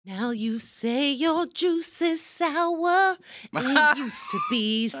Now you say your juice is sour. It used to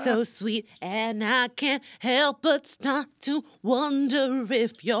be so sweet, and I can't help but start to wonder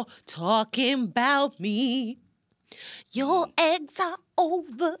if you're talking about me. Your eggs are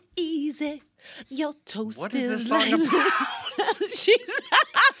over easy. Your toast What is is this song about?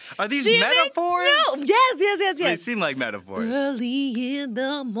 Are these metaphors? No, yes. They seem like metaphors. Early in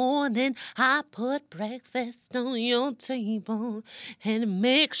the morning, I put breakfast on your table and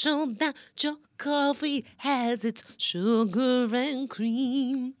make sure that your coffee has its sugar and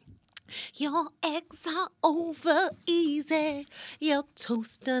cream. Your eggs are over easy, your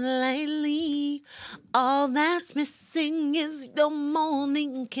toasted lightly. All that's missing is your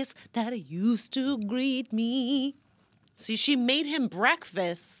morning kiss that used to greet me. See, she made him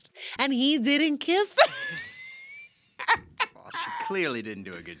breakfast, and he didn't kiss her. Well, she clearly didn't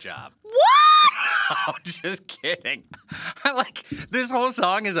do a good job. What? I'm just kidding. This whole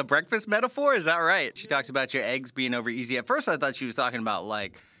song is a breakfast metaphor? Is that right? She talks about your eggs being over easy. At first, I thought she was talking about,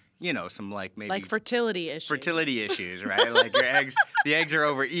 some maybe... Like fertility issues. Fertility issues, right? Like the eggs are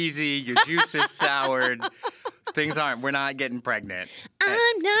over easy, your juice is soured, we're not getting pregnant.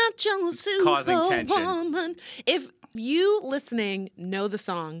 I'm not your causing tension. superwoman. If you listening know the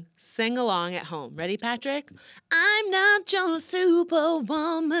song, sing along at home. Ready, Patrick? I'm not your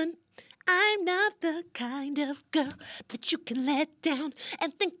superwoman. I'm not the kind of girl that you can let down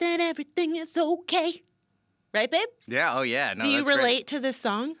and think that everything is okay. Right, babe? Yeah, oh yeah. No, Do you that's relate to this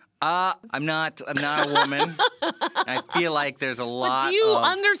song? I'm not a woman. I feel like there's a lot But do you of...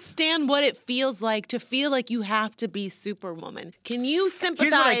 understand what it feels like to feel like you have to be Superwoman? Can you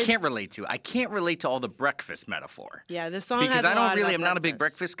sympathize? Here's what I can't relate to. I can't relate to all the breakfast metaphor. Yeah, this song because has a lot about I'm not a big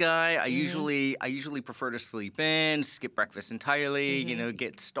breakfast. breakfast guy. I usually prefer to sleep in, skip breakfast entirely,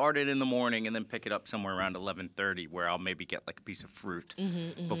 get started in the morning and then pick it up somewhere around 11:30 where I'll maybe get like a piece of fruit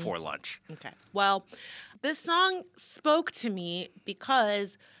before lunch. Okay. Well, this song spoke to me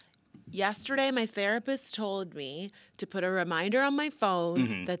because yesterday my therapist told me to put a reminder on my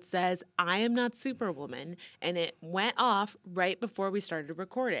phone that says, I am not Superwoman, and it went off right before we started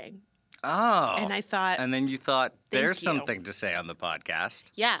recording. Oh. And I thought... And then you thought, there's you. something to say on the podcast.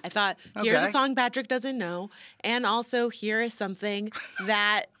 Yeah, I thought, here's a Okay. song Patrick doesn't know, and also here is something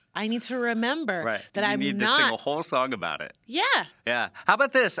that I need to remember Right. that you I'm need not... to sing a whole song about it. Yeah. Yeah. How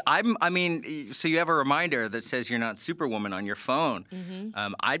about this? So you have a reminder that says you're not Superwoman on your phone.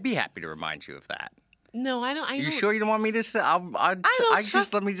 I'd be happy to remind you of that. No, I don't... You sure you don't want me to say?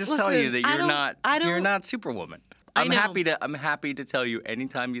 let me just tell you that you're not Superwoman. I I'm know. happy to tell you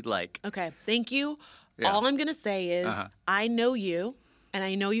anytime you'd like. Okay, thank you. Yeah. All I'm going to say is I know you, and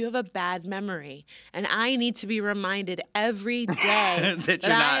I know you have a bad memory, and I need to be reminded every day that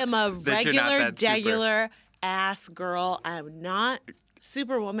I am a regular ass girl. I'm not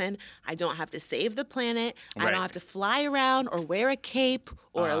Superwoman. I don't have to save the planet. I Right. don't have to fly around or wear a cape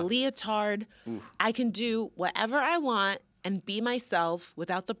or a leotard. I can do whatever I want and be myself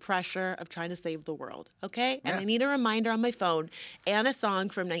without the pressure of trying to save the world, okay? And Yeah. I need a reminder on my phone and a song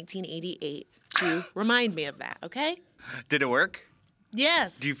from 1988 to remind me of that, okay? Did it work?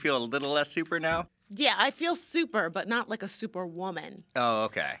 Yes. Do you feel a little less super now? Yeah, I feel super, but not like a superwoman. Oh,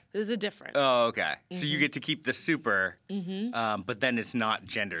 okay. There's a difference. Oh, okay. So you get to keep the super, but then it's not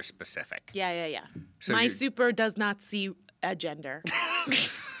gender specific. Yeah. So My you're- super does not see a gender.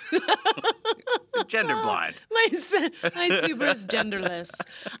 Gender blind. My super is genderless.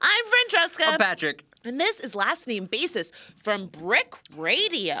 I'm Francesca. I'm Patrick. And this is Last Name Basis from Brick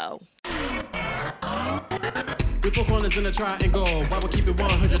Radio. With four corners in a triangle, why we keep it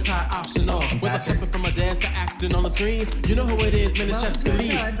 100 tie optional? With a person from a dance to acting on the screens, you know who it is, man, it's Jessica Lee.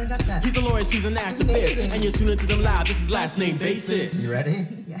 He's a lawyer, she's an activist, and you're tuning to them live. This is Last Name Basis. You ready?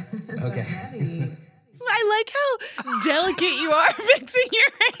 Yes, Okay. I'm ready. I like how delicate you are fixing your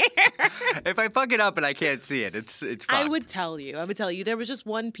hair. If I fuck it up and I can't see it, it's fucked. I would tell you. There was just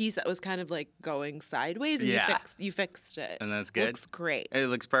one piece that was kind of like going sideways, and Yeah. you fixed it. And that's good? Looks great. It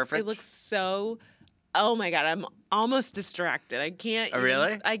looks perfect. It looks so. Oh my god, I'm almost distracted. I can't. Oh,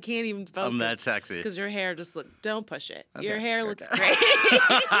 really? I can't even focus. I'm that sexy. Because your hair just Don't push it. Your Okay, hair okay. looks great.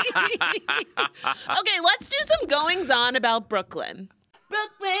 Okay, let's do some goings on about Brooklyn.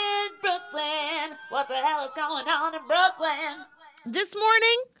 Brooklyn, what the hell is going on in Brooklyn? This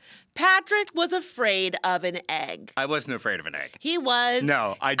morning, Patrick was afraid of an egg. I wasn't afraid of an egg. He was.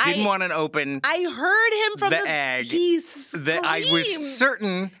 No, I didn't want an open I heard him from the egg He screamed that I was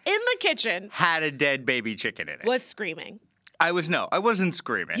certain in the kitchen. had a dead baby chicken in it. Was screaming. I wasn't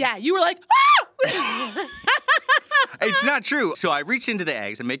screaming. Yeah, you were like, ah! It's not true. So I reached into the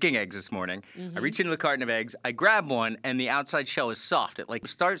eggs. I'm making eggs this morning. I reach into the carton of eggs. I grab one, and the outside shell is soft. It like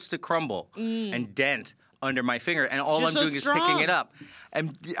starts to crumble and dent under my finger, and all You're I'm so doing strong. is picking it up.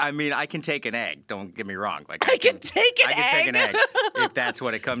 And I mean, I can take an egg. Don't get me wrong. Like I can take an take an egg if that's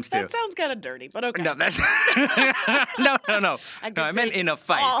what it comes to. That sounds kind of dirty, but okay. No, that's no. I meant in a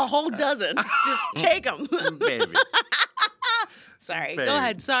fight, a whole dozen. Just take them. baby. Sorry. Baby. Go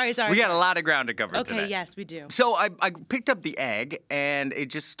ahead. Sorry. We got a lot of ground to cover Okay, today. yes, we do. So I picked up the egg and it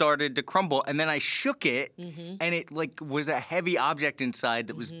just started to crumble, and then I shook it, and it like was a heavy object inside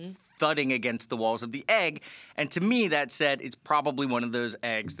that was thudding against the walls of the egg. And to me, that said it's probably one of those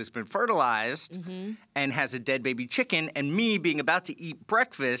eggs that's been fertilized and has a dead baby chicken. And me being about to eat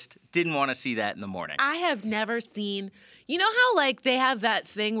breakfast didn't want to see that in the morning. I have never seen. You know how like they have that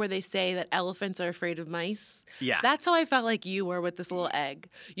thing where they say that elephants are afraid of mice? Yeah. That's how I felt like you were with this little egg.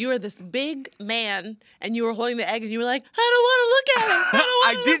 You were this big man, and you were holding the egg, and you were like, I don't want to look at it.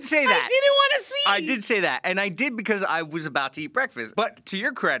 I did say that. I didn't want to see. I did say that, and I did because I was about to eat breakfast. But to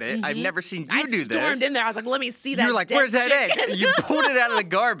your credit, I've never seen you do I stormed this. in there. I was like, let me see that. You're like, dead where's that chicken." egg? You pulled it out of the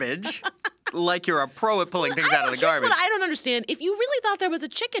garbage like you're a pro at pulling things out of the Here's garbage. what I don't understand. If you really thought there was a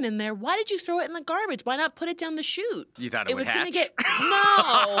chicken in there, why did you throw it in the garbage? Why not put it down the chute? You thought it would was gonna hatch? get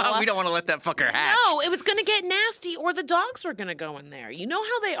no. We don't want to let that fucker hatch. No, it was going to get nasty, or the dogs were going to go in there. You know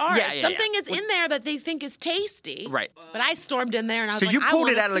how they are. Yeah, If yeah, something yeah. is in there that they think is tasty. Right. But I stormed in there and I was So like, you I pulled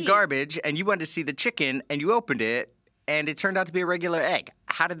it wanna out of the see. garbage and you wanted to see the chicken and you opened it and it turned out to be a regular egg.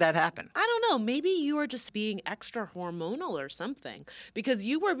 How did that happen? I don't know. Maybe you were just being extra hormonal or something because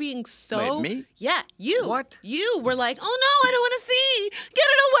you were being so. Wait, me? Yeah, you. What? You were like, oh no, I don't want to see. Get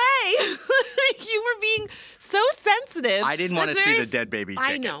it away. You were being so sensitive. I didn't It want was to see very the dead baby I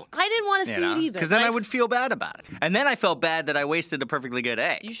chicken. know. I didn't want to see it either. Because then but I would feel bad about it. And then I felt bad that I wasted a perfectly good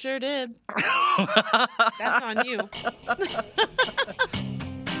egg. You sure did. That's on you.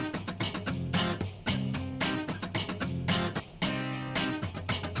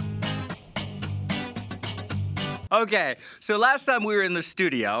 Okay, so last time we were in the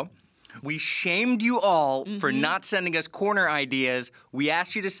studio, we shamed you all for not sending us corner ideas. We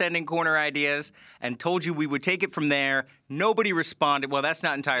asked you to send in corner ideas and told you we would take it from there. Nobody responded. Well, that's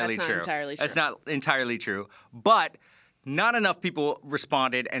not entirely That's not true. entirely That's true. not entirely true. But not enough people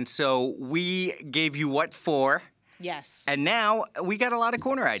responded, and so we gave you what for, Yes. and now we got a lot of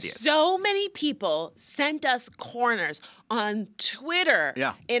corner ideas. So many people sent us corners on Twitter,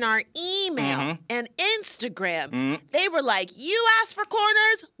 Yeah. in our email, and Instagram. They were like, you asked for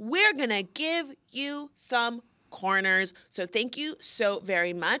corners, we're going to give you some corners. So thank you so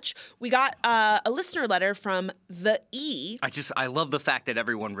very much. We got a listener letter from The E. I love the fact that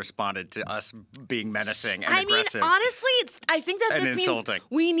everyone responded to us being menacing and I mean, aggressive. honestly, I think that And this insulting. means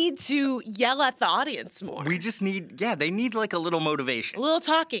we need to yell at the audience more. We just need, they need like a little motivation. a little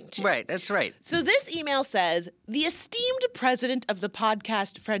talking to. Right, that's right. So this email says, the esteemed president of the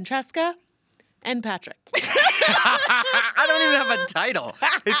podcast, Francesca and Patrick. I don't even have a title.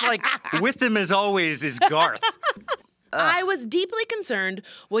 It's like, with them as always is Garth. I was deeply concerned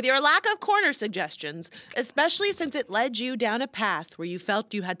with your lack of corner suggestions, especially since it led you down a path where you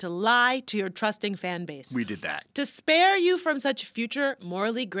felt you had to lie to your trusting fan base. We did that. To spare you from such future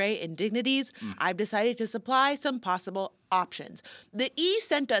morally gray indignities, I've decided to supply some possible options. The E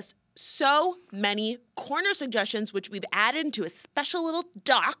sent us so many corner suggestions, which we've added into a special little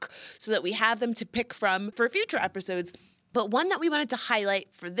doc so that we have them to pick from for future episodes. But one that we wanted to highlight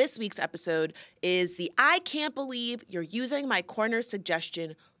for this week's episode is the I can't believe you're using my corner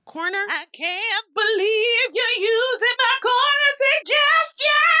suggestion corner. I can't believe you're using my corner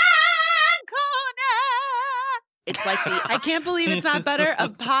suggestion corner. It's like the I can't believe it's not better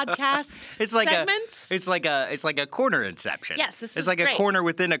of podcast It's like segments. it's like a corner inception. Yes, this it's is like great. a corner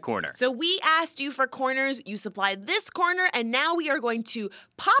within a corner. So we asked you for corners, you supplied this corner, and now we are going to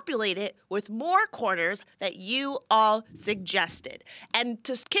populate it with more corners that you all suggested. And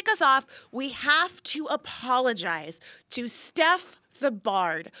to kick us off, we have to apologize to Steph the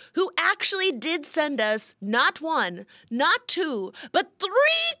Bard, who actually did send us not one, not two, but 3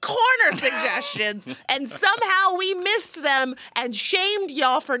 corner suggestions, and somehow we missed them and shamed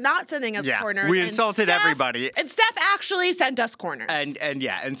y'all for not sending us Yeah, corners. we And insulted everybody. And Steph actually sent us corners.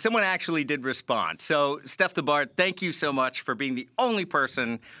 And someone actually did respond. So, Steph the Bard, thank you so much for being the only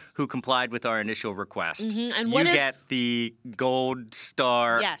person who complied with our initial request. And what you is- get the gold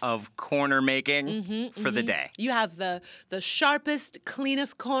star Yes. of corner making for the day. You have the sharpest,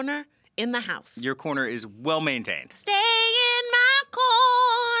 cleanest corner in the house. Your corner is well maintained. Stay in my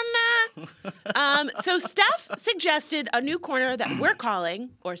corner. So Steph suggested a new corner that we're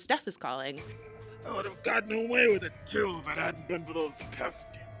calling, or Steph is calling, I would have gotten away with it too if it hadn't been for those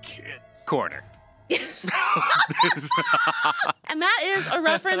pesky kids. Corner. And that is a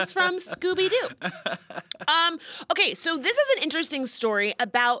reference from Scooby-Doo. Okay, so this is an interesting story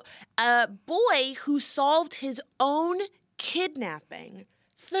about a boy who solved his own kidnapping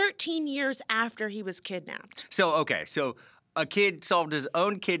 13 years after he was kidnapped. So a kid solved his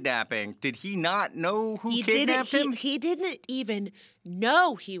own kidnapping. Did he not know who kidnapped him? He didn't even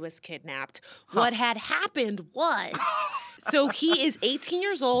know he was kidnapped. What had happened was, so he is 18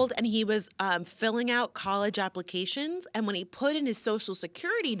 years old and he was filling out college applications. And when he put in his social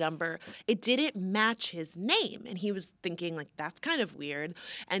security number, it didn't match his name. And he was thinking, like, that's kind of weird.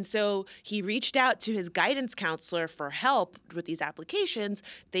 And so he reached out to his guidance counselor for help with these applications.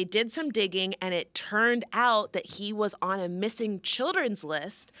 They did some digging and it turned out that he was on a missing children's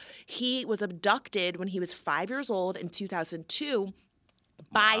list. He was abducted when he was 5 years old in 2002.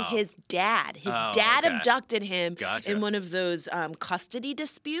 By his dad. His dad abducted him in one of those custody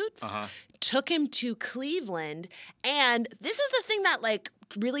disputes, took him to Cleveland. And this is the thing that, like,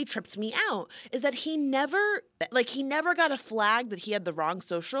 really trips me out, is that he never got a flag that he had the wrong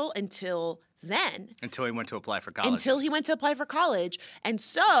social until then. Until he went to apply for college. And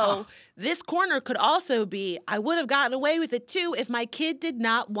so this corner could also be, I would have gotten away with it too if my kid did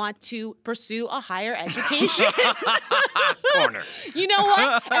not want to pursue a higher education. Corner. You know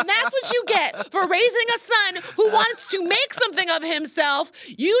what? And that's what you get for raising a son who wants to make something of himself.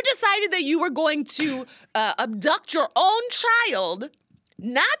 You decided that you were going to abduct your own child,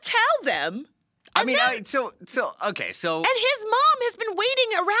 not tell them. I mean, And his mom has been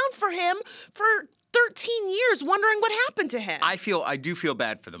waiting around for him for 13 years, wondering what happened to him. I do feel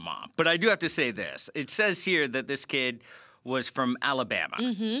bad for the mom, but I do have to say this. It says here that this kid was from Alabama.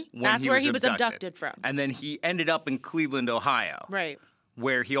 Mm-hmm. That's where he was abducted from. And then he ended up in Cleveland, Ohio. Right.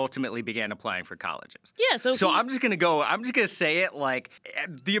 Where he ultimately began applying for colleges. Yeah, so I'm just gonna say it like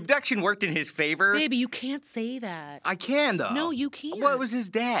the abduction worked in his favor. Baby, you can't say that. I can though. No, you can't. Well, it was his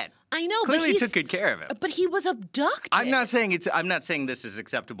dad. I know, Clearly but took good care of him. But he was abducted. I'm not saying this is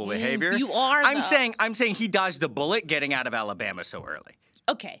acceptable behavior. You are. I'm saying he dodged the bullet getting out of Alabama so early.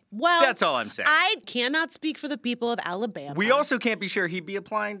 Okay, well, that's all I'm saying. I cannot speak for the people of Alabama. We also can't be sure he'd be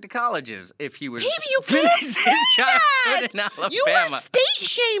applying to colleges if he was. Baby, you can't say that. In Alabama. You are state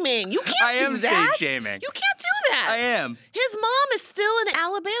shaming. You can't do that. I am state shaming. You can't do that. I am. His mom is still in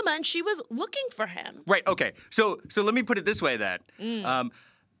Alabama, and she was looking for him. Right. Okay. So let me put it this way then.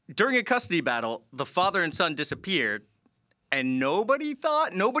 During a custody battle, the father and son disappeared. And nobody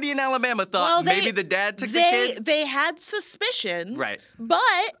in Alabama thought maybe the dad took the kid? They had suspicions. Right.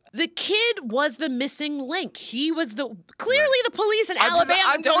 But the kid was the missing link. He was clearly the police in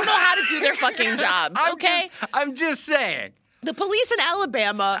Alabama don't know how to do their fucking jobs, okay? I'm just saying. The police in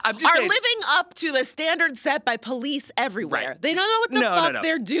Alabama are living up to a standard set by police everywhere. Right. They don't know what the fuck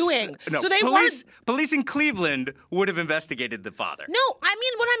they're doing. So they police in Cleveland would have investigated the father. No, I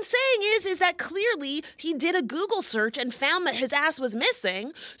mean, what I'm saying is that clearly he did a Google search and found that his ass was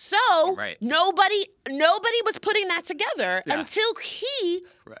missing. So nobody was putting that together until he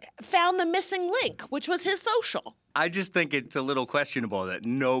found the missing link, which was his social. I just think it's a little questionable that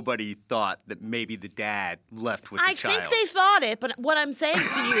nobody thought that maybe the dad left with the child. I think they thought it, but what I'm saying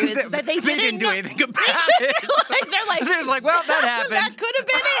to you is that they didn't do anything about it. They're like, well, that happened. That could have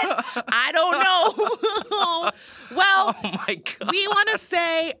been it. I don't know. Well, oh my God. We want to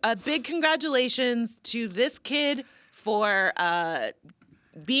say a big congratulations to this kid for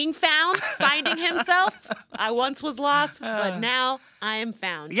being found, finding himself. I once was lost, but now I am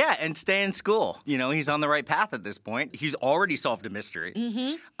found. Yeah, and stay in school. You know, he's on the right path at this point. He's already solved a mystery.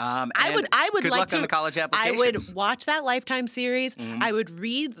 Mm-hmm. I would good like luck to. On the college applications. I would watch that Lifetime series. Mm-hmm. I would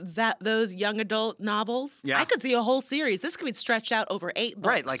read those young adult novels. Yeah. I could see a whole series. This could be stretched out over 8 books.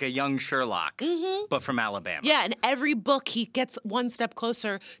 Right, like a young Sherlock, but from Alabama. Yeah, and every book he gets one step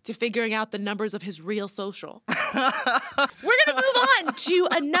closer to figuring out the numbers of his real social. We're going to move on to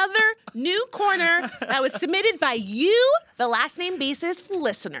another new corner that was submitted by you, the Last Name Basis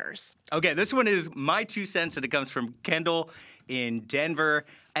listeners. Okay, this one is my 2 cents, and it comes from Kendall in Denver.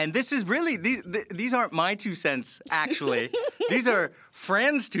 And this is really, these aren't my 2 cents, actually. These are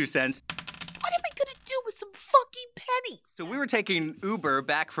friends' 2 cents. What am I going to do with some fucking pennies? So we were taking Uber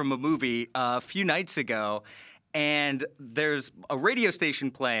back from a movie a few nights ago, and there's a radio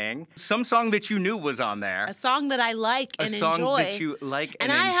station playing. Some song that you knew was on there. A song that I like and enjoy. A song that you like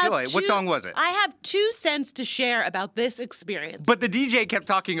and enjoy. What song was it? I have 2 cents to share about this experience. But the DJ kept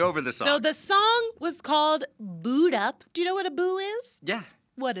talking over the song. So the song was called Booed Up. Do you know what a boo is? Yeah.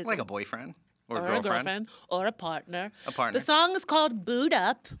 What is like it? A boyfriend. Or a a girlfriend. girlfriend or a partner. A partner. The song is called Boot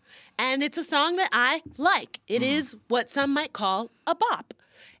Up, and it's a song that I like. It is what some might call a bop.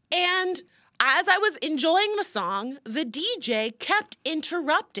 And as I was enjoying the song, the DJ kept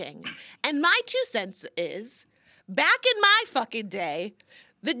interrupting. And my 2 cents is, back in my fucking day,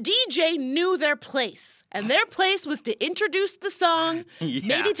 the DJ knew their place, and their place was to introduce the song,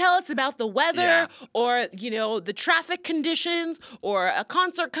 maybe tell us about the weather or, the traffic conditions or a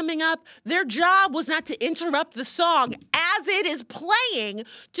concert coming up. Their job was not to interrupt the song as it is playing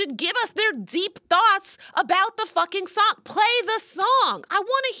to give us their deep thoughts about the fucking song. Play the song. I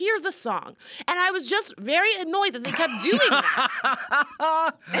want to hear the song. And I was just very annoyed that they kept doing that.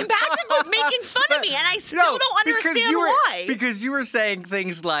 And Patrick was making fun of me, and I still don't understand why. Because you were saying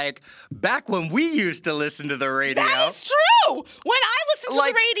things like, back when we used to listen to the radio. That is true. When I listened to the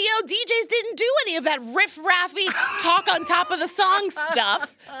radio, DJs didn't do any of that riff-raffy talk on top of the song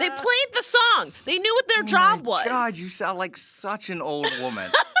stuff. They played the song. They knew what their job was. God, you sound like such an old woman.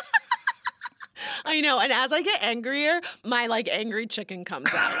 I know, and as I get angrier, my angry chicken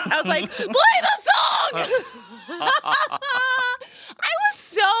comes out. I was like, play the song! I was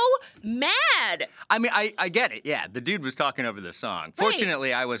so mad. I mean, I get it. Yeah, the dude was talking over the song.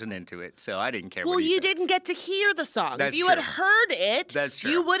 Fortunately, I wasn't into it, so I didn't care Well, what he you said. didn't get to hear the song. That's if you true. had heard it, That's true.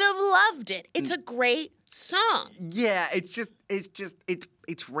 you would have loved it. It's a great song. Yeah, it's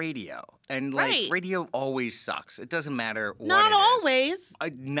radio. And Right. radio always sucks. It doesn't matter what Not it is. always.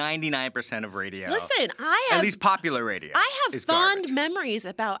 99% of radio. Listen, At least popular radio. I have is fond garbage. memories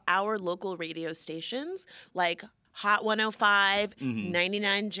about our local radio stations, like Hot 105,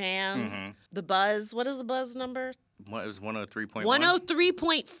 99 Jams, The Buzz. What is the Buzz number? What, it was 103.1?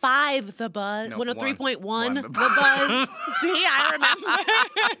 103.5 The Buzz. No, 103.1 one. The Buzz. See, I remember.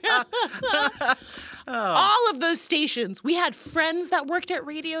 All of those stations. We had friends that worked at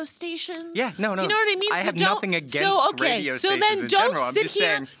radio stations. Yeah, no. You know what I mean? I So have don't- nothing against radio so stations then in don't general. I'm sit just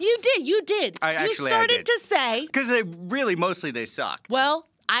here. saying- You did. I You actually started did. to say, Because really, mostly they suck. well,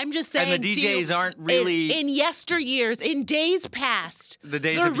 I'm just saying And the to you, DJs aren't really- in yesteryears, in days past. The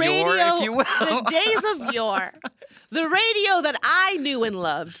days the of yore, radio, if you will. The days of yore. The radio that I knew and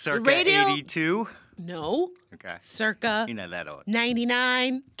loved. Circa the radio, 82? No. Okay. Circa You know that old.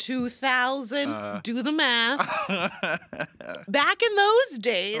 99, 2000, do the math. Back in those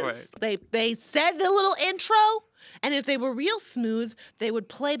days, they said the little intro, and if they were real smooth, they would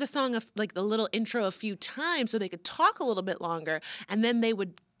play the song, the little intro a few times so they could talk a little bit longer, and then they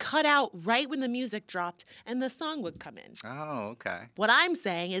would cut out right when the music dropped, and the song would come in. Oh, okay. What I'm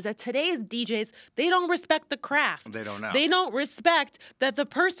saying is that today's DJs, they don't respect the craft. They don't know. They don't respect that the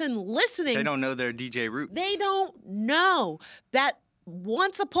person listening They don't know their DJ roots. they don't know that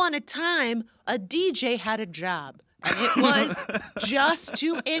once upon a time, a DJ had a job. And it was just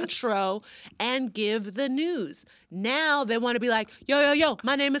to intro and give the news. Now they want to be like, yo,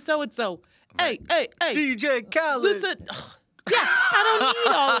 my name is so-and-so. Hey. DJ Khaled. Listen. Yeah, I don't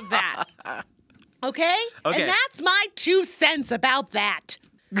need all of that. Okay? Okay. And that's my 2 cents about that.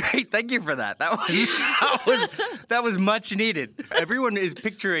 Great, thank you for that. That was much needed. Everyone is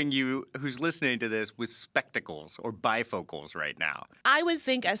picturing you who's listening to this with spectacles or bifocals right now. I would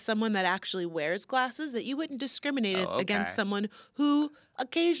think, as someone that actually wears glasses, that you wouldn't discriminate okay. against someone who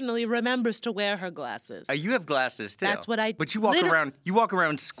occasionally remembers to wear her glasses. You have glasses too. That's what I- But you walk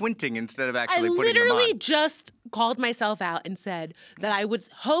around squinting instead of actually I putting them literally on. just called myself out and said that I would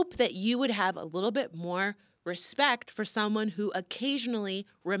hope that you would have a little bit more respect for someone who occasionally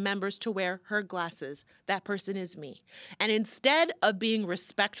remembers to wear her glasses. That person is me. And instead of being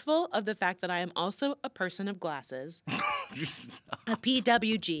respectful of the fact that I am also a person of glasses, a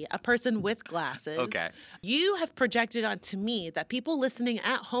PWG, a person with glasses, Okay. you have projected onto me that people listening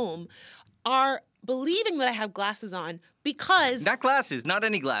at home are believing that I have glasses on because Not glasses, not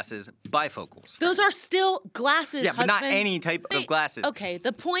any glasses, bifocals. those are still glasses, Yeah, but not husband. any type of Wait, glasses. Okay,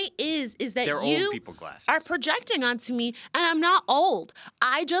 the point is that They're you old people glasses. are projecting onto me, and I'm not old.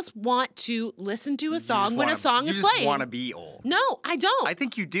 I just want to listen to a song when a song is You playing. just want to be old. No, I don't. I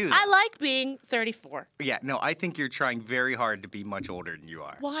think you do. I like being 34. Yeah, no, I think you're trying very hard to be much older than you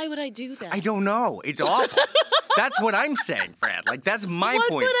are. Why would I do that? I don't know. It's awful. That's what I'm saying, Fran. Like that's my What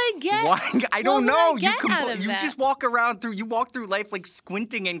point. would I get? Why? I don't What would I know. get out of you that? just walk through life like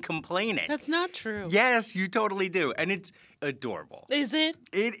squinting and complaining. That's not true. Yes, you totally do. And it's adorable. Is it?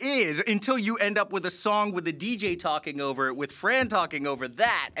 It is until you end up with a song with a DJ talking over it, with Fran talking over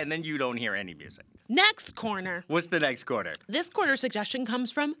that, and then you don't hear any music. Next corner. What's the next corner? This corner suggestion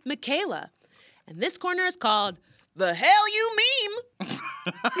comes from Michaela. And this corner is called The Hell You Meme.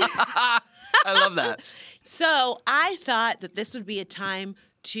 I love that. So I thought that this would be a time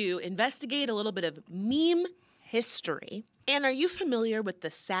to investigate a little bit of meme history. And are you familiar with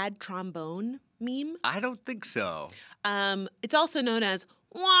the sad trombone meme? I don't think so. It's also known as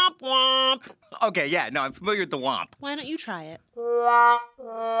womp womp. Okay, yeah, no, I'm familiar with the womp. Why don't you try it?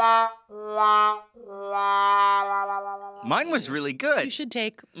 Mine was really good. You should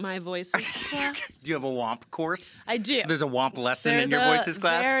take my voices class. Do you have a womp course? I do. There's a womp lesson in your voices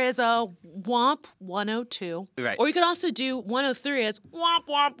class? There is a womp 102. Right. Or you could also do 103 as womp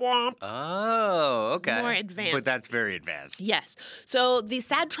womp womp. Oh, okay. More advanced. But that's very advanced. Yes. So the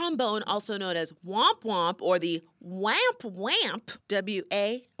sad trombone, also known as womp womp or the wamp wamp,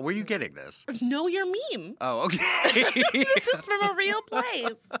 W-A. Where are you getting this? Know your meme. Oh, okay. This is from a real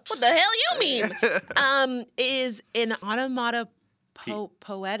place. What the hell you mean? Is an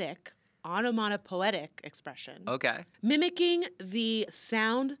onomatopoetic expression. Okay. Mimicking the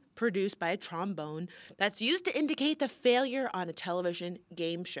sound produced by a trombone that's used to indicate the failure on a television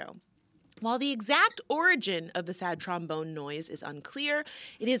game show. While the exact origin of the sad trombone noise is unclear,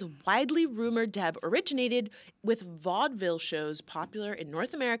 it is widely rumored to have originated with vaudeville shows popular in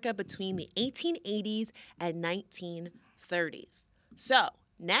North America between the 1880s and 1930s. So,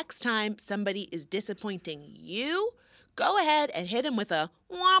 next time somebody is disappointing you, go ahead and hit them with a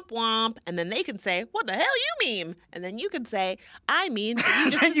womp womp, and then they can say, "What the hell you mean?" And then you can say, "I mean that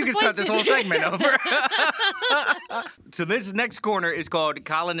you just And you can start this whole disappointed segment over. So this next corner is called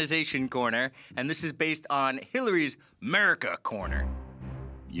Colonization Corner, and this is based on Hillary's America Corner.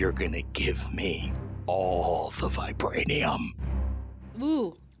 You're gonna give me all the vibranium.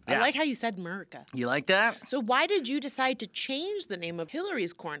 Ooh, I Yeah. like how you said America. You like that? So why did you decide to change the name of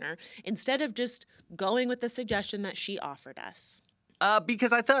Hillary's Corner instead of just going with the suggestion that she offered us?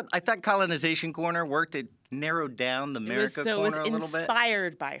 Because I thought Colonization Corner worked. It narrowed down the America It Corner was a little bit.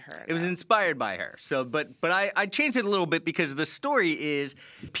 inspired by her. It was inspired by her. So, but I changed it a little bit because the story is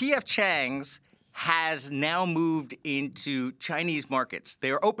P.F. Chang's has now moved into Chinese markets.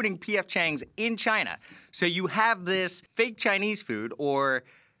 They are opening P.F. Chang's in China. So you have this fake Chinese food or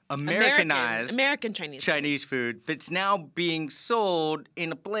Americanized American Chinese. Chinese food that's now being sold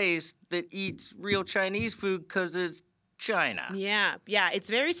in a place that eats real Chinese food because it's China. Yeah, it's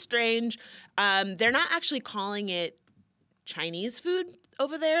very strange. They're not actually calling it Chinese food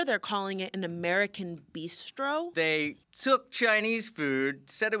over there. They're calling it an American bistro. They took Chinese food,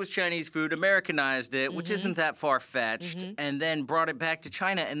 said it was Chinese food, Americanized it, which isn't that far-fetched, and then brought it back to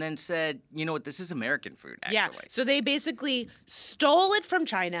China and then said, you know what, this is American food, actually. Yeah, so they basically stole it from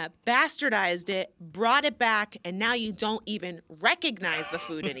China, bastardized it, brought it back, and now you don't even recognize the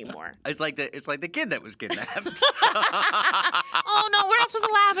food anymore. It's like the kid that was kidnapped. Oh, no, we're not supposed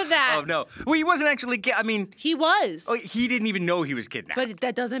to laugh at that. Oh, no. Well, he wasn't actually, He was. he didn't even know he was kidnapped. But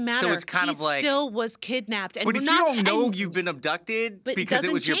that doesn't matter. it's kind he of like- still was kidnapped. And But we're if not, you don't know and- you've been abducted But it because it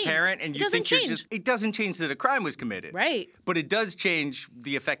doesn't was your change. parent and It you doesn't think you're change. just, it doesn't change that a crime was committed. Right. But it does change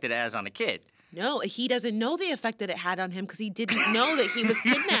the effect it has on a kid. No, he doesn't know the effect that it had on him because he didn't know that he was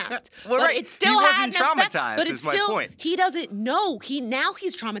kidnapped. Well, but right. it still He had wasn't an effect, traumatized, But is it's my still point. he doesn't know. Now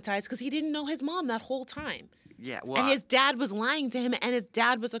he's traumatized because he didn't know his mom that whole time. Yeah, well, And his dad was lying to him, and his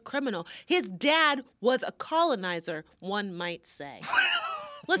dad was a criminal. His dad was a colonizer, one might say.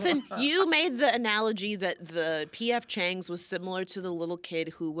 Listen, you made the analogy that the P.F. Chang's was similar to the little kid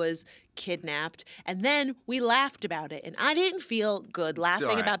who was kidnapped, and then we laughed about it. And I didn't feel good laughing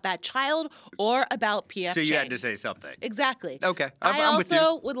all right. about that child or about P.F. so you had to Chang's. say something. Exactly. Okay, I I'm with you.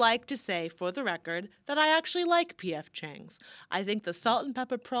 also would like to say, for the record, that I actually like P.F. Chang's. I think the salt and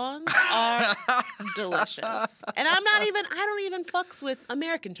pepper prawns are delicious. And I don't even fucks with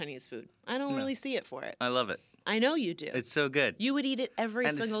American Chinese food. I don't really see it for it. I love it. I know you do. It's so good. You would eat it every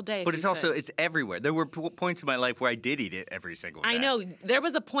And single day. if But you it's also, could. it's everywhere. There were points in my life where I did eat it every single day. I know. There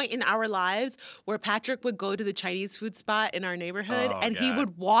was a point in our lives where Patrick would go to the Chinese food spot in our neighborhood, Oh, and he God.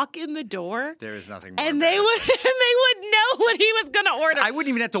 would walk in the door. There is nothing more And they would know what he was gonna order. I wouldn't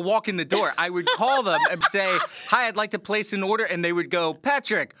even have to walk in the door. I would call them and say, "Hi, I'd like to place an order," and they would go,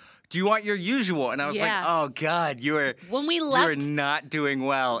 "Patrick, do you want your usual?" And I was Yeah. like, "Oh God, you're not doing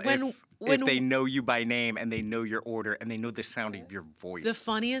well if they know you by name and they know your order and they know the sound of your voice." The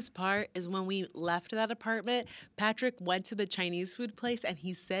funniest part is when we left that apartment, Patrick went to the Chinese food place and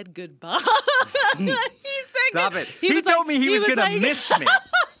he said goodbye. He said Stop good- it. He was told like- me he was gonna like- miss me.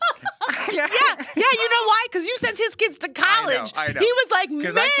 Yeah, you know why? Because you sent his kids to college. I know. He was like,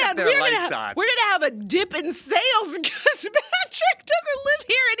 'Cause I kept man, their we're lights gonna on." we're gonna have a dip in sales because Patrick doesn't live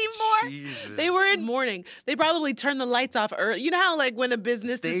here anymore. Jesus. They were next morning. They probably turn the lights off early. You know how like when a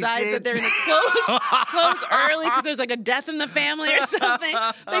business They decides did. that they're going to close early because there's like a death in the family or something.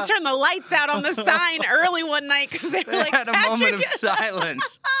 They turn the lights out on the sign early one night because they were like, had a Patrick, moment of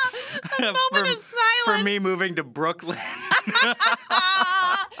silence. a moment of silence For me moving to Brooklyn.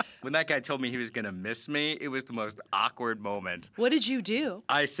 When that guy told me he was going to miss me, it was the most awkward moment. What did you do?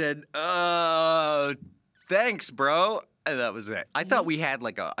 I said, thanks, bro. And that was it. I thought we had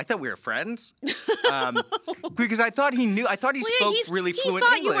I thought we were friends. Because I thought he knew, spoke really fluent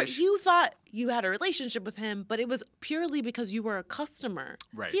English. You thought you had a relationship with him, but it was purely because you were a customer.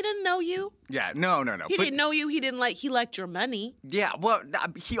 Right. He didn't know you. Yeah, no. He didn't know you. He liked your money. Yeah, well,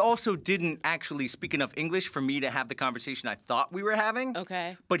 he also didn't actually speak enough English for me to have the conversation I thought we were having.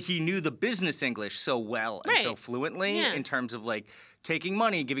 Okay. But he knew the business English so well and so Right. fluently Yeah. in terms of like taking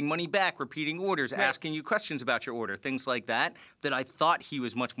money, giving money back, repeating orders, asking you questions about your order, things like that, that I thought he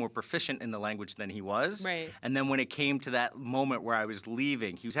was much more proficient in the language than he was. Right. And then when it came to that moment where I was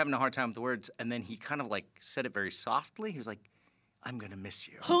leaving, he was having a hard time with the words, and then he kind of like said it very softly. He was like, I'm gonna miss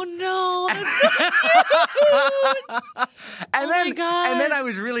you. Oh no! That's so And my then, God. And then I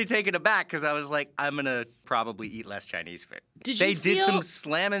was really taken aback because I was like, I'm gonna probably eat less Chinese food. Did They you did feel- some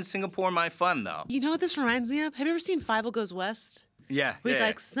slam in Singapore, my fun though. You know what this reminds me of? Have you ever seen Five Goes West? Yeah. Where he's yeah.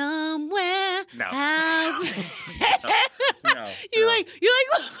 like somewhere No. out there. No, You no. like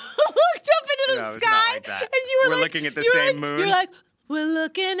looked up into the No, it's not sky like that. and you were We're like, looking at the you were same like- moon. You're like, we're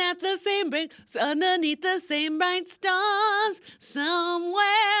looking at the same bright, underneath the same bright stars,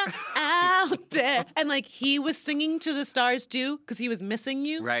 somewhere out there. And like he was singing to the stars too, because he was missing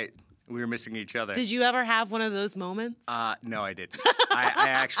you. Right. We were missing each other. Did you ever have one of those moments? No, I didn't. I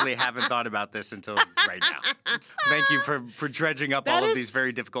actually haven't thought about this until right now. Thank you for dredging up all of these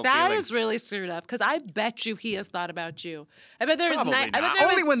very difficult That feelings. is really screwed up because I bet you he has thought about you. I bet there's Probably I bet not. there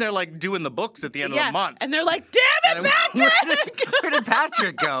Only was, when they're like doing the books at the end of yeah, the month. and they're like, "Damn it, Patrick!" Where did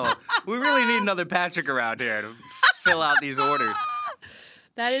Patrick go? We really need another Patrick around here to fill out these orders.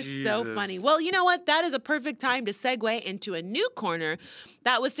 That is so Jesus. funny. Well, you know what? That is a perfect time to segue into a new corner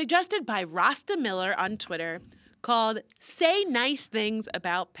that was suggested by Rasta Miller on Twitter called "Say Nice Things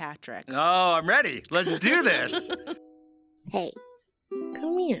About Patrick." Oh, I'm ready. Let's do this. Hey,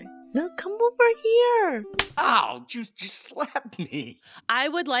 come here. No, come over here. Oh, you slapped me. I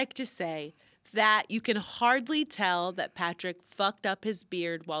would like to say that you can hardly tell that Patrick fucked up his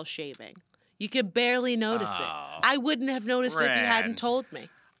beard while shaving. You could barely notice it. I wouldn't have noticed it if you hadn't friend. told me.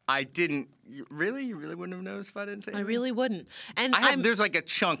 I didn't. Really? You really wouldn't have noticed if I didn't say I anything? really wouldn't. And There's like a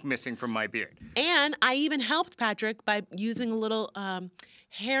chunk missing from my beard. And I even helped Patrick by using a little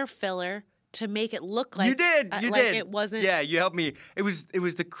hair filler to make it look like You did. You like did. it wasn't. Yeah, you helped me. It was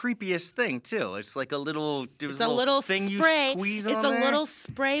the creepiest thing too. It's like a little. It's a little thing spray. You squeeze It's on a there. little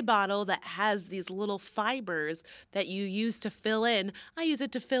spray bottle that has these little fibers that you use to fill in. I use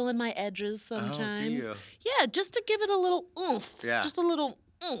it to fill in my edges sometimes. you? Yeah, just to give it a little oomph. Yeah. Just a little.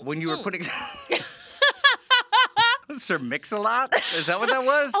 When you were putting. Sir Mix-a-Lot? Is that what that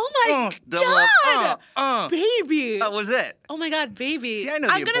was? Oh my double God! Baby. That was it. Oh my God, baby! See, I know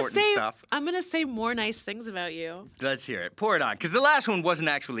the I'm gonna important say, stuff. I'm gonna say more nice things about you. Let's hear it. Pour it on, because the last one wasn't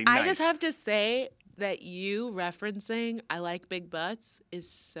actually nice. I just have to say that you referencing "I like big butts" is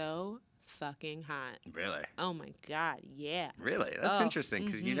so fucking hot. Really. Oh my God, yeah. Really? That's Oh, interesting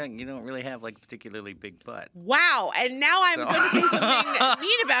because you don't really have like a particularly big butt. Wow, and now I'm So- going to say something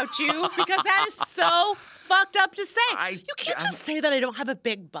mean about you because that is so fucked up to say. I- You can't just say that I don't have a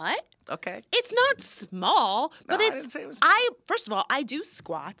big butt. Okay. It's not small, but No, I it's. didn't say it was small. First of all, I do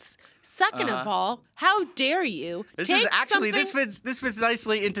squats. Second of all, how dare you? This take is actually something- this fits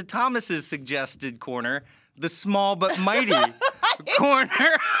nicely into Thomas's suggested corner, the small but mighty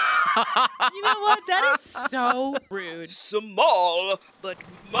corner. You know what? That is so rude. Small but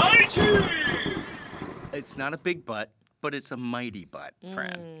mighty. It's not a big butt, but it's a mighty butt, Mm.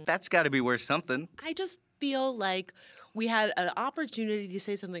 friend. That's got to be worth something. I just feel like we had an opportunity to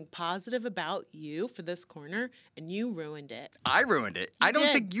say something positive about you for this corner, and you ruined it. I ruined it. I don't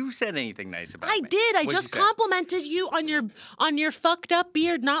did. think you said anything nice about I me. did. I What'd just you say? complimented you on your fucked up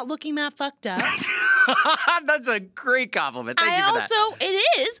beard not looking that fucked up. That's a great compliment. Thank you for that.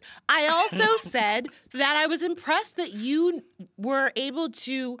 I also said that I was impressed that you were able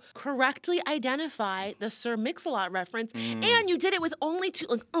to correctly identify the Sir Mix-a-Lot reference, Mm. and you did it with only two.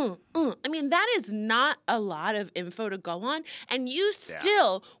 I mean, that is not a lot of info to go on, and you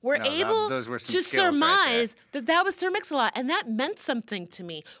still were No, able those were some to skills right there. surmise that was Sir Mix-a-Lot, and that meant something to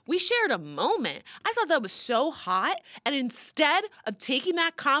me. We shared a moment. I thought that was so hot, and instead of taking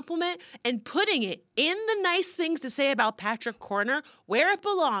that compliment and putting it in the nice things to say about Patrick Corner, where it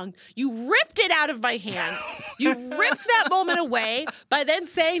belonged, You ripped it out of my hands. You ripped that moment away by then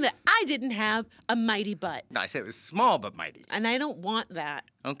saying that I didn't have a mighty butt. No, I said it was small but mighty. And I don't want that.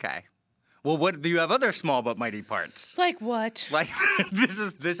 Okay. Well, what do you have other small but mighty parts? Like what? Like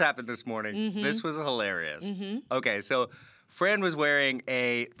this happened this morning. This was hilarious. Okay, so Fran was wearing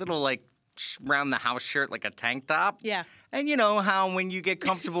a little like round the house shirt, like a tank top. Yeah. And you know how when you get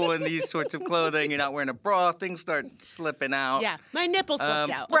comfortable in these sorts of clothing, you're not wearing a bra, things start slipping out. Yeah, my nipple slipped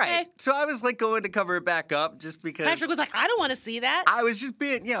out. Right. Okay? So I was like going to cover it back up just because Patrick was like, I don't want to see that. I was just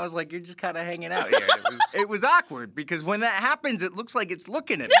being, I was like, you're just kind of hanging out here. It was awkward because when that happens, it looks like it's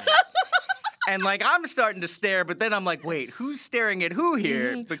looking at me. And like I'm starting to stare, but then I'm like, wait, who's staring at who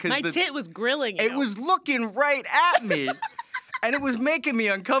here? Because my tit was grilling you. it was looking right at me. And it was making me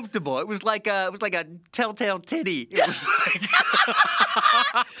uncomfortable. It was like a telltale titty. It was like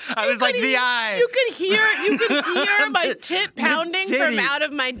I was like the eye. You could hear my tit pounding from titty. out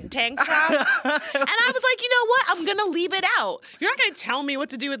of my tank top. And I was like, you know what? I'm gonna leave it out. You're not gonna tell me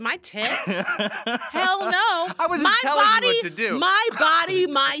what to do with my tit. Hell no. I wasn't telling you what to do. My body,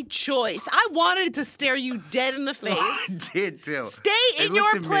 my choice. I wanted to stare you dead in the face. I did too. Stay It in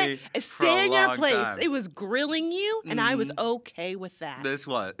your looked at me place. for Stay a in your long place. time. It was grilling you, and I was okay with that.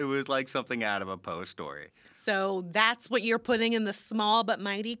 It was like something out of a Poe story. So that's what you're putting in the small but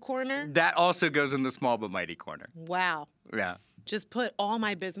mighty corner? That also goes in the small but mighty corner. Wow. Yeah. Just put all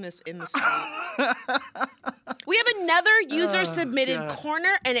my business in the street. We have another user-submitted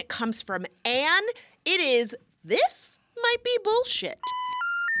corner, and it comes from Anne. It is, this might be bullshit.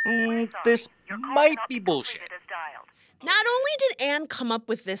 This might be bullshit. Not only did Anne come up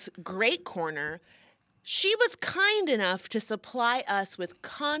with this great corner, she was kind enough to supply us with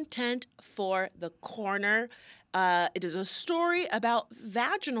content for the corner. It is a story about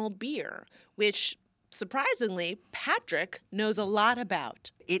vaginal beer, which, surprisingly, Patrick knows a lot about.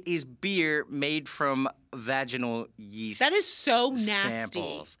 It is beer made from vaginal yeast. That is so nasty.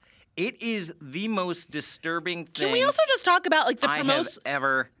 Samples. It is the most disturbing thing Can we also just talk about like the I have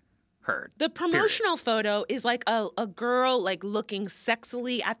ever heard. The promotional photo is like a girl like looking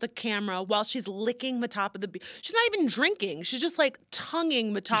sexily at the camera while she's licking the top of the beer. She's not even drinking. She's just like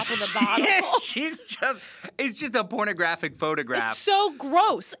tonguing the top of the bottle. Yeah, it's just a pornographic photograph. It's so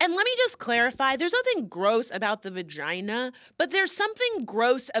gross. And let me just clarify, there's nothing gross about the vagina, but there's something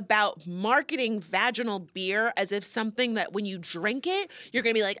gross about marketing vaginal beer as if something that when you drink it, you're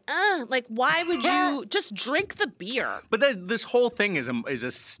going to be like, like why would you just drink the beer? But this whole thing is a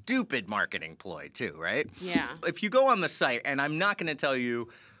stupid marketing ploy too, right? Yeah. If you go on the site, and I'm not going to tell you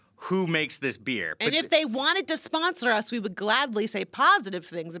who makes this beer. And if they wanted to sponsor us, we would gladly say positive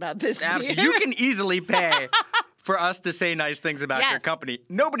things about this absolutely, beer. you can easily pay for us to say nice things about your company.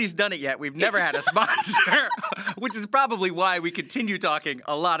 Nobody's done it yet. We've never had a sponsor, which is probably why we continue talking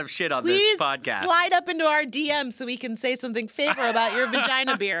a lot of shit on this podcast. Please slide up into our DM so we can say something favor about your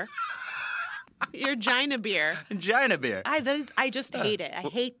vagina beer. Your Gina beer. Gina beer. I just hate it. I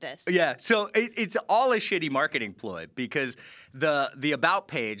hate this. Yeah, so it's all a shitty marketing ploy because the about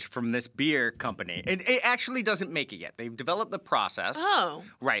page from this beer company, it actually doesn't make it yet. They've developed the process. Oh.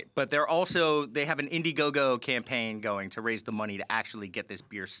 Right, but they have an Indiegogo campaign going to raise the money to actually get this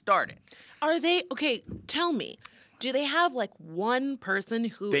beer started. Are they, okay, tell me. Do they have like one person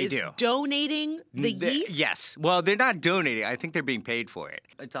who is donating the yeast? Yes. Well, they're not donating. I think they're being paid for it.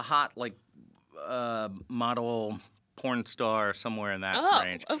 It's a hot model porn star somewhere in that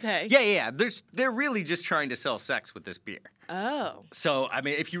range. Okay. Yeah. They're really just trying to sell sex with this beer. Oh. So, I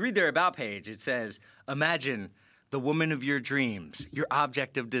mean, if you read their about page, it says, imagine the woman of your dreams, your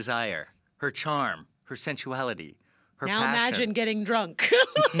object of desire, her charm, her sensuality, her now passion. Imagine getting drunk.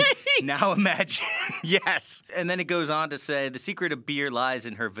 Now imagine, yes. And then it goes on to say, the secret of beer lies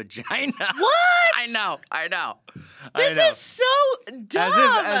in her vagina. What? I know. This is so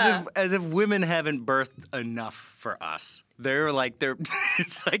dumb. As if women haven't birthed enough for us.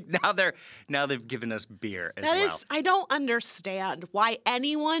 It's like now they've given us beer as well. I don't understand why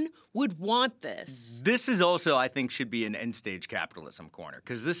anyone would want this. This is also, I think, should be an end stage capitalism corner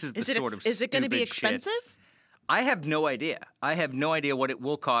because this is sort of Is it going to be stupid shit. expensive? I have no idea. I have no idea what it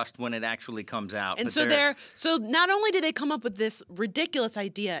will cost when it actually comes out. And so not only did they come up with this ridiculous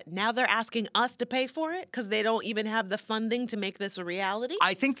idea, now they're asking us to pay for it because they don't even have the funding to make this a reality.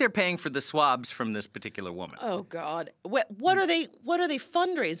 I think they're paying for the swabs from this particular woman. Oh God, what are they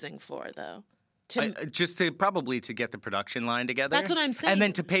fundraising for though? Just to get the production line together. That's what I'm saying. And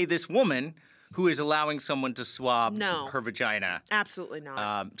then to pay this woman who is allowing someone to swab No. her vagina Absolutely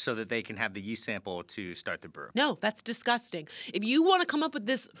not. so that they can have the yeast sample to start the brew. No, that's disgusting. If you want to come up with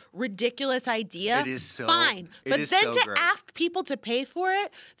this ridiculous idea, It is so- fine. it But is then so to gross. ask people to pay for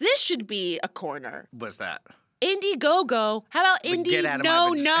it, this should be a corner. What's that? Indiegogo. How about Indie? get out of No,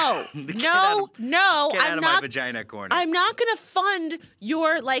 my no, The get no, out of- no. Get I'm out of not. my vagina corner. I'm not gonna fund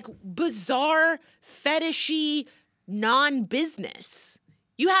your like bizarre, fetishy non-business.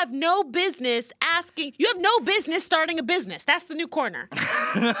 You have no business asking. You have no business starting a business. That's the new corner.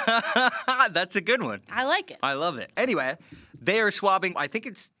 That's a good one. I like it. I love it. Anyway, they are swabbing, I think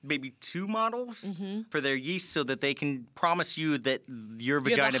it's maybe 2 models for their yeast so that they can promise you that your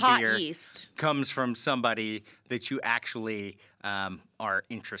You have vagina a hot beer yeast. comes from somebody that you actually are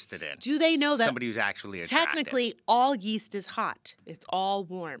interested in. Do they know that Somebody who's actually attractive. technically all yeast is hot? It's all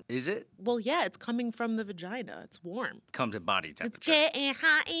warm. Is it? Well, yeah, it's coming from the vagina. It's warm. Comes at body It's temperature. getting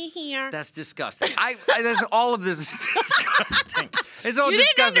hot in here. That's disgusting. There's all of this is disgusting. It's all You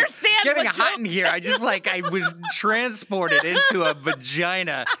didn't disgusting. understand Getting what hot joke- in here. I was transported into a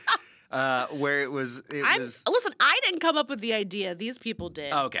vagina where it was. Listen, I didn't come up with the idea. These people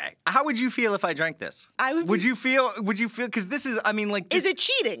did. Okay. How would you feel if I drank this? I would. Would be you feel? Because this is. I mean, like. Is This, it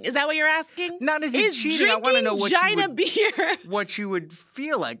cheating? Is that what you're asking? Not is it cheating, I wanna know what you Gina would- beer. what you would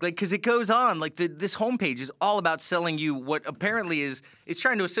feel like, because it goes on. Like this homepage is all about selling you what apparently is. It's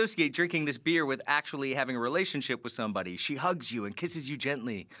trying to associate drinking this beer with actually having a relationship with somebody. She hugs you and kisses you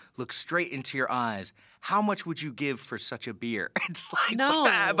gently, looks straight into your eyes. How much would you give for such a beer? It's like, No.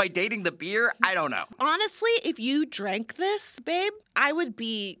 am I dating the beer? I don't know. Honestly, if you drank this, babe, I would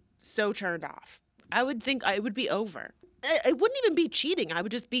be so turned off. I would think it would be over. It wouldn't even be cheating. I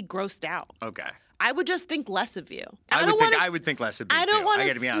would just be grossed out. Okay. I would just think less of you. I don't would think less of you I don't too. want I to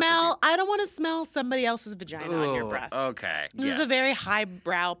gotta be honest with smell. I don't want to smell somebody else's vagina on your Ooh, breath. Okay. This is a very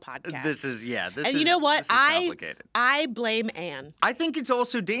highbrow podcast. This is and you know what? This is complicated. I blame Anne. I think it's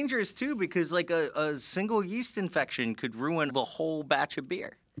also dangerous too because like a single yeast infection could ruin the whole batch of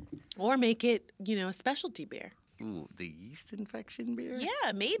beer. Or make it, a specialty beer. Ooh, the yeast infection beer?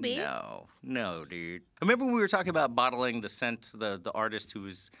 Yeah, maybe. No, dude. Remember when we were talking about bottling the scent, the artist who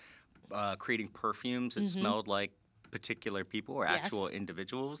was creating perfumes that smelled like particular people or Yes. actual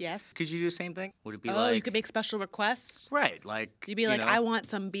individuals? Yes. Could you do the same thing? Would it be Oh, like you could make special requests. right, like You'd be like, know, I want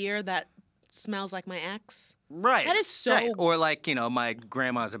some beer that smells like my ex. right. That is so- right. Or like my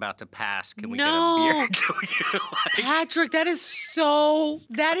grandma's about to pass. Can we No. get a beer? Can we get like Patrick, that is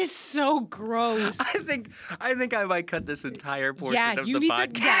so gross. I think I might cut this entire portion Yeah, of you the need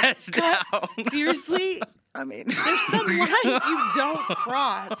podcast to cut. down. Seriously, I mean, there's some lines you don't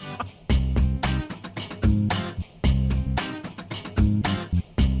cross.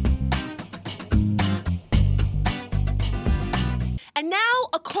 And now,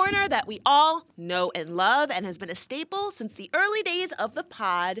 a corner that we all know and love and has been a staple since the early days of the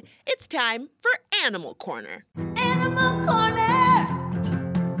pod. It's time for Animal Corner. Animal Corner!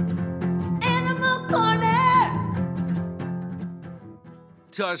 Animal Corner!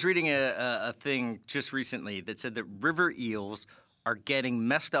 So I was reading a thing just recently that said that river eels are getting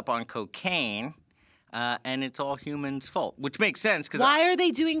messed up on cocaine, and it's all humans' fault, which makes sense because Why are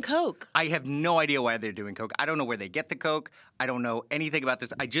they doing coke? I have no idea why they're doing coke. I don't know where they get the coke. I don't know anything about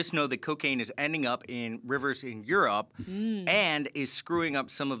this. I just know that cocaine is ending up in rivers in Europe and is screwing up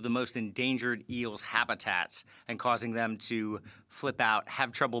some of the most endangered eels' habitats and causing them to flip out,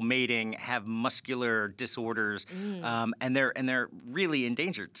 have trouble mating, have muscular disorders, and they're really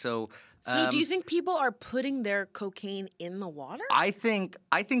endangered. So. So do you think people are putting their cocaine in the water? I think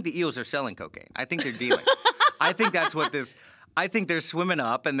the eels are selling cocaine. I think they're dealing. I think that's what this. I think they're swimming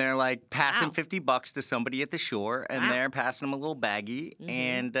up and they're like passing Wow. $50 to somebody at the shore, and Wow. they're passing them a little baggie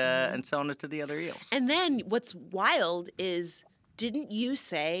and selling it to the other eels. And then what's wild is, didn't you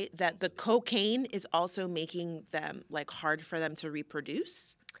say that the cocaine is also making them like hard for them to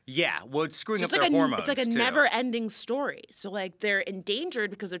reproduce? Yeah, well, it's screwing So up it's their like hormones it's like a too. never-ending story. So like they're endangered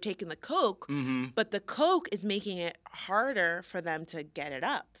because they're taking the coke, but the coke is making it harder for them to get it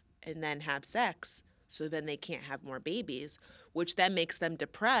up and then have sex. So then they can't have more babies, which then makes them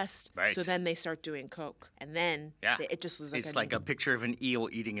depressed. Right. So then they start doing coke, and then Yeah, it just is like it's like a picture of an eel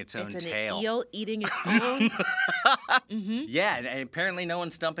eating its own it's an tail. eel eating its own. Yeah, and apparently no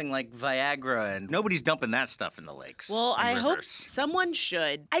one's dumping like Viagra, and nobody's dumping that stuff in the lakes. Well, and I hope rivers. someone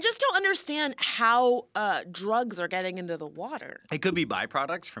should. I just don't understand how drugs are getting into the water. It could be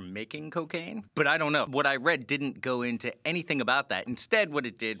byproducts from making cocaine, but I don't know. What I read didn't go into anything about that. Instead, what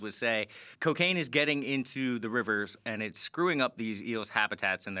it did was say cocaine is getting into the rivers and it's screwing up these eels'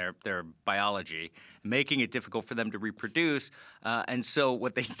 habitats and their biology, making it difficult for them to reproduce. And so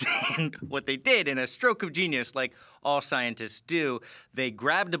what they did in a stroke of genius, like all scientists do, they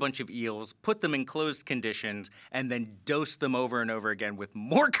grabbed a bunch of eels, put them in closed conditions, and then dosed them over and over again with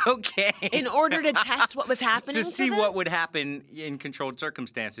more cocaine. In order to test what was happening to see them? what would happen in controlled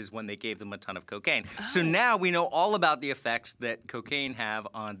circumstances when they gave them a ton of cocaine. So now we know all about the effects that cocaine have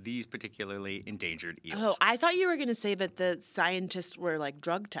on these particularly endangered eels. Oh, I thought you were going to say that the scientists were like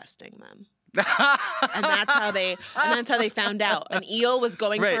drug testing them. and that's how they found out. An eel was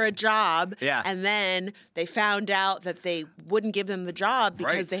going Right. for a job, Yeah. and then they found out that they wouldn't give them the job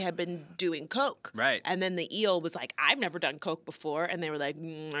because Right. they had been doing coke. Right. And then the eel was like, "I've never done coke before," and they were like,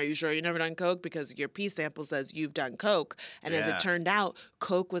 "Are you sure you never done coke? Because your pee sample says you've done coke." And as Yeah. it turned out,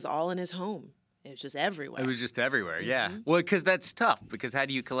 coke was all in his home. It was just everywhere. It was just everywhere, yeah. Mm-hmm. Well, because that's tough. Because how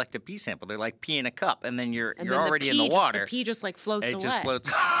do you collect a pee sample? They're like pee in a cup, and then you're and you're then already in pee the water. the pee just like floats it away. just floats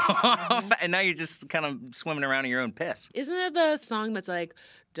off, and now you're just kind of swimming around in your own piss. Isn't there the song that's like,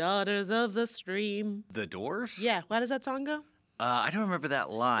 "Daughters of the Stream"? The Doors? Yeah, how does that song go? I don't remember that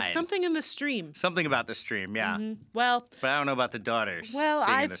line. Something in the stream. Something about the stream, yeah. Well, But I don't know about the daughters. well,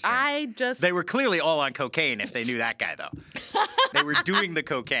 being in the stream. I just They were clearly all on cocaine if they knew that guy, though. They were doing the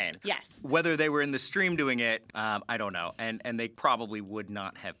cocaine. Yes. Whether they were in the stream doing it, I don't know. And they probably would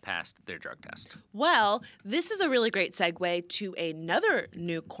not have passed their drug test. Well, this is a really great segue to another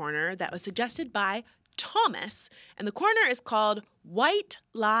new corner that was suggested by Thomas, and the corner is called White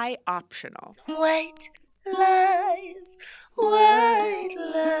Lie Optional. White lies, white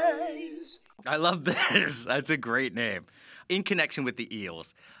lies. I love this. That's a great name. In connection with the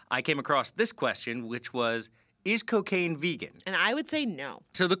eels, I came across this question, which was, is cocaine vegan? And I would say no.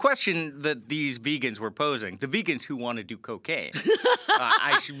 So the question that these vegans were posing, the vegans who want to do cocaine,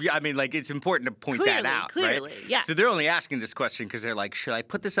 it's important to point that out, Clearly, right? yeah. So they're only asking this question because they're like, should I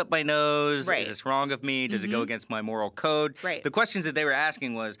put this up my nose? Right. Is this wrong of me? Does it go against my moral code? Right. The questions that they were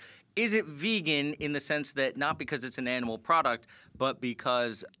asking was, is it vegan in the sense that not because it's an animal product, but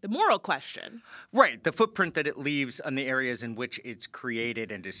because The moral question. right, the footprint that it leaves on the areas in which it's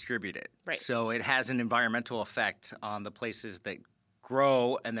created and distributed. Right. So it has an environmental effect on the places that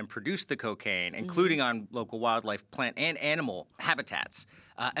grow and then produce the cocaine, including on local wildlife, plant, and animal habitats.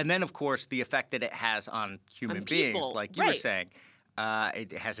 And then, of course, the effect that it has on human beings, people, like you were right. saying.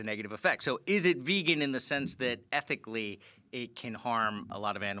 It has a negative effect. So is it vegan in the sense that ethically it can harm a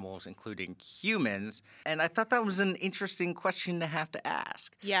lot of animals, including humans? And I thought that was an interesting question to have to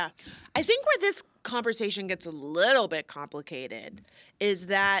ask. Yeah. I think where this conversation gets a little bit complicated is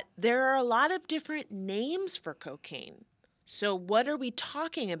that there are a lot of different names for cocaine. So what are we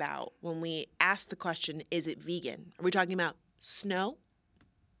talking about when we ask the question, is it vegan? Are we talking about snow?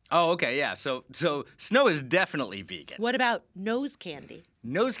 Oh, okay, yeah. So snow is definitely vegan. What about nose candy?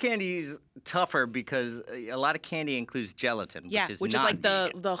 Nose candy is tougher because a lot of candy includes gelatin, Yeah, which is like not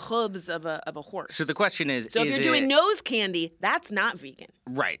vegan. the hooves of a horse. So the question is, So if is you're doing it- nose candy, that's not vegan.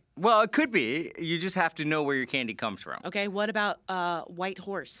 right? Well, it could be. You just have to know where your candy comes from. Okay, what about white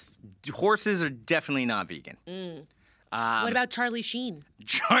horse? Horses are definitely not vegan. What about Charlie Sheen?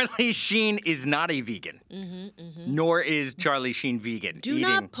 Charlie Sheen is not a vegan, nor is Charlie Sheen vegan. Do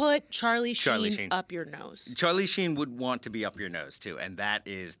not put Charlie Sheen, Sheen. up your nose. Charlie Sheen would want to be up your nose too, and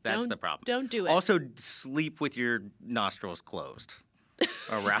that's Don't- the problem. don't do it. Also, sleep with your nostrils closed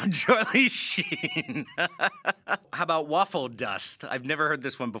around Charlie Sheen. How about waffle dust? I've never heard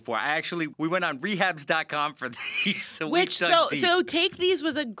this one before. We went on rehabs.com for these. So we dug deep. So take these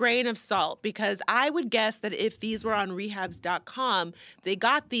with a grain of salt, because I would guess that if these were on rehabs.com, they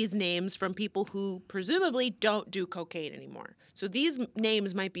got these names from people who presumably don't do cocaine anymore. So these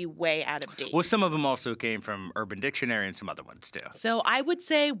names might be way out of date. Well, some of them also came from Urban Dictionary and some other ones too. So I would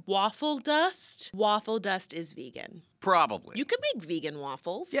say waffle dust. Waffle dust is vegan. Probably. You could make vegan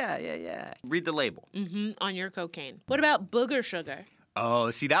waffles. Yeah. Read the label. On your cocaine. What about booger sugar?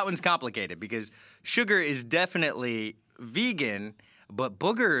 Oh, see, that one's complicated because sugar is definitely vegan, but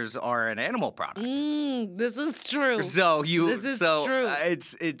boogers are an animal product. This is true. So This is true.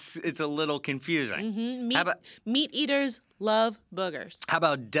 It's a little confusing. Meat eaters love boogers. How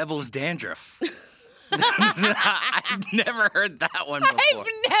about devil's dandruff? I've never heard that one before. I've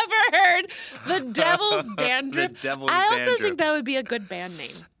never heard the Devil's Dandruff. The Devil's I also Dandruff. think that would be a good band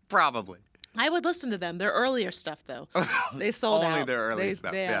name. Probably. I would listen to them. Their earlier stuff, though, they sold out. Only their early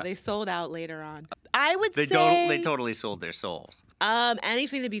stuff, yeah. They sold out later on. I would They say totally sold their souls.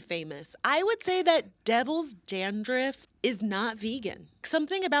 anything to be famous. I would say that Devil's Dandruff is not vegan.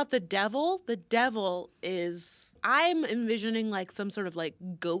 Something about the devil. The devil is. I'm envisioning like some sort of like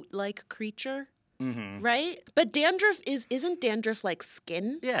goat-like creature. right? But dandruff isn't dandruff like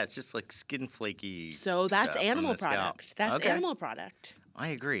skin? Yeah, it's just like skin flaky. So that's stuff on animal the scalp. product. That's Okay. animal product. I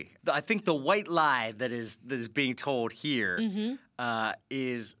agree. I think the white lie that is being told here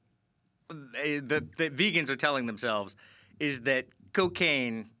is that vegans are telling themselves is that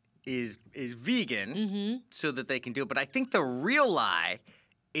cocaine is vegan so that they can do it. But I think the real lie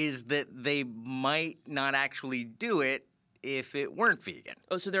is that they might not actually do it if it weren't vegan.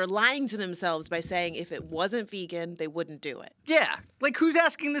 Oh, so they're lying to themselves by saying if it wasn't vegan, they wouldn't do it. Yeah. Like, who's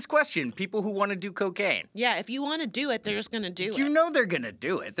asking this question? People who want to do cocaine. Yeah, if you want to do it, they're just going to do You it. know they're going to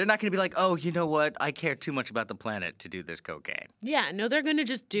do it. They're not going to be like, oh, you know what? I care too much about the planet to do this cocaine. Yeah, no, they're going to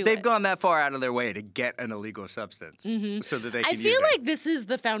just do it. They've gone that far out of their way to get an illegal substance so that they can I use feel it. like this is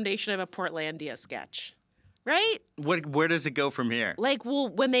the foundation of a Portlandia sketch, right? Where does it go from here? Like, well,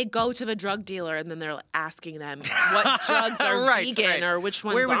 when they go to the drug dealer and then they're asking them what drugs are Right, vegan right. or which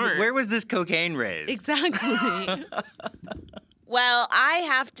ones Where aren't. was this cocaine raised? Exactly. Well, I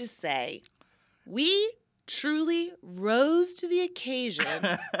have to say, we truly rose to the occasion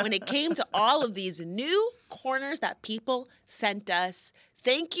when it came to all of these new corners that people sent us.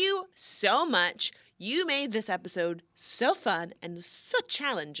 Thank you so much. You made this episode so fun and so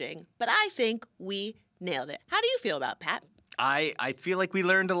challenging, but I think we nailed it. How do you feel about it, Pat? I feel like we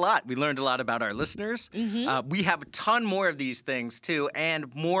learned a lot. We learned a lot about our listeners. We have a ton more of these things, too,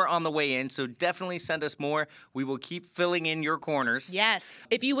 and more on the way in, so definitely send us more. We will keep filling in your corners. Yes.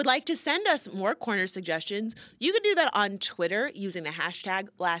 If you would like to send us more corner suggestions, you can do that on Twitter using the hashtag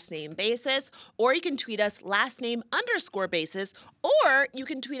lastnamebasis, or you can tweet us lastname_basis, or you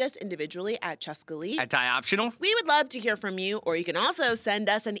can tweet us individually at Chuscali. At Tie Optional. We would love to hear from you, or you can also send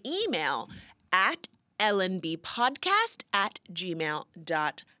us an email at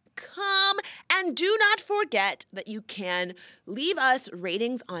lnbpodcast@gmail.com. And do not forget that you can leave us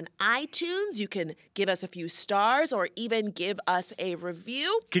ratings on iTunes. You can give us a few stars or even give us a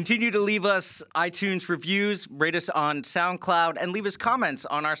review. Continue to leave us iTunes reviews, rate us on SoundCloud, and leave us comments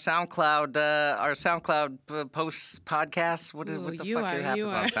on our SoundCloud posts podcasts. What the fuck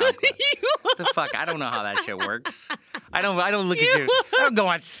happens on SoundCloud? What the fuck? I don't know how that shit works. I don't look at you. I don't go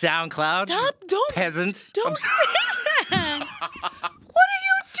on SoundCloud. Stop! Don't Peasants. say that. What are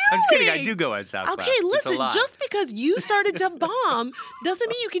you doing? I'm just kidding. I do go on SoundCloud. Okay, It's a listen, lie. just because you started to bomb doesn't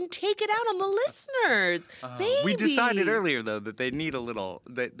mean you can take it out on the listeners. Baby. We decided earlier, though, that they need a little,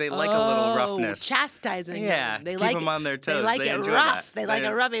 they like a little roughness. Chastising Yeah, them. They keep like them on their They toes. like They it enjoy rough. that. They like They-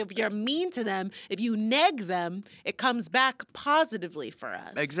 it rough. If you're mean to them, if you neg them, it comes back positively for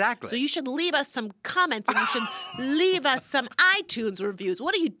us. Exactly. So you should leave us some comments and you should leave us some iTunes reviews.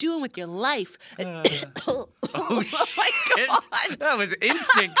 What are you doing with your life? Oh, shit. my God. That was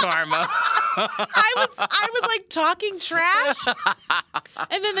instant karma. I was like talking trash,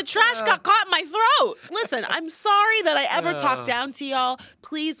 and then the trash got caught in my throat. Listen, I'm sorry that I ever talked down to y'all.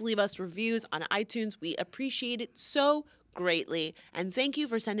 Please leave us reviews on iTunes. We appreciate it so greatly. And thank you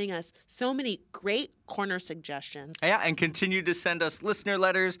for sending us so many great corner suggestions. Yeah, and continue to send us listener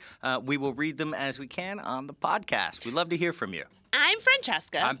letters. We will read them as we can on the podcast. We'd love to hear from you. I'm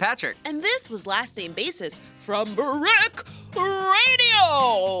Francesca. I'm Patrick. And this was Last Name Basis from Brick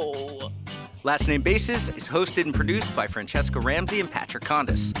Radio. Last Name Basis is hosted and produced by Francesca Ramsey and Patrick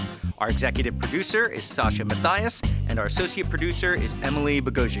Condis. Our executive producer is Sasha Matthias, and our associate producer is Emily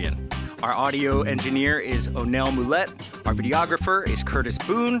Bogosian. Our audio engineer is Onel Moulette. Our videographer is Curtis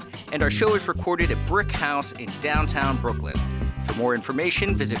Boone, and our show is recorded at Brick House in downtown Brooklyn. For more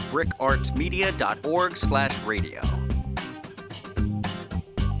information, visit brickartsmedia.org/radio.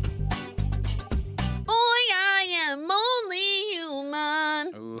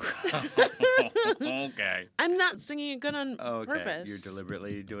 Okay. I'm not singing it good on Okay. purpose. You're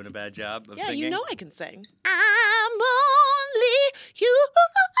deliberately doing a bad job of Yeah, singing? you know I can sing. I'm only human.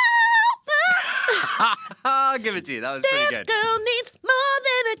 I'll give it to you. That was pretty This good. girl needs more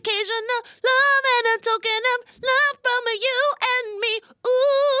than occasional love and a token of love from you.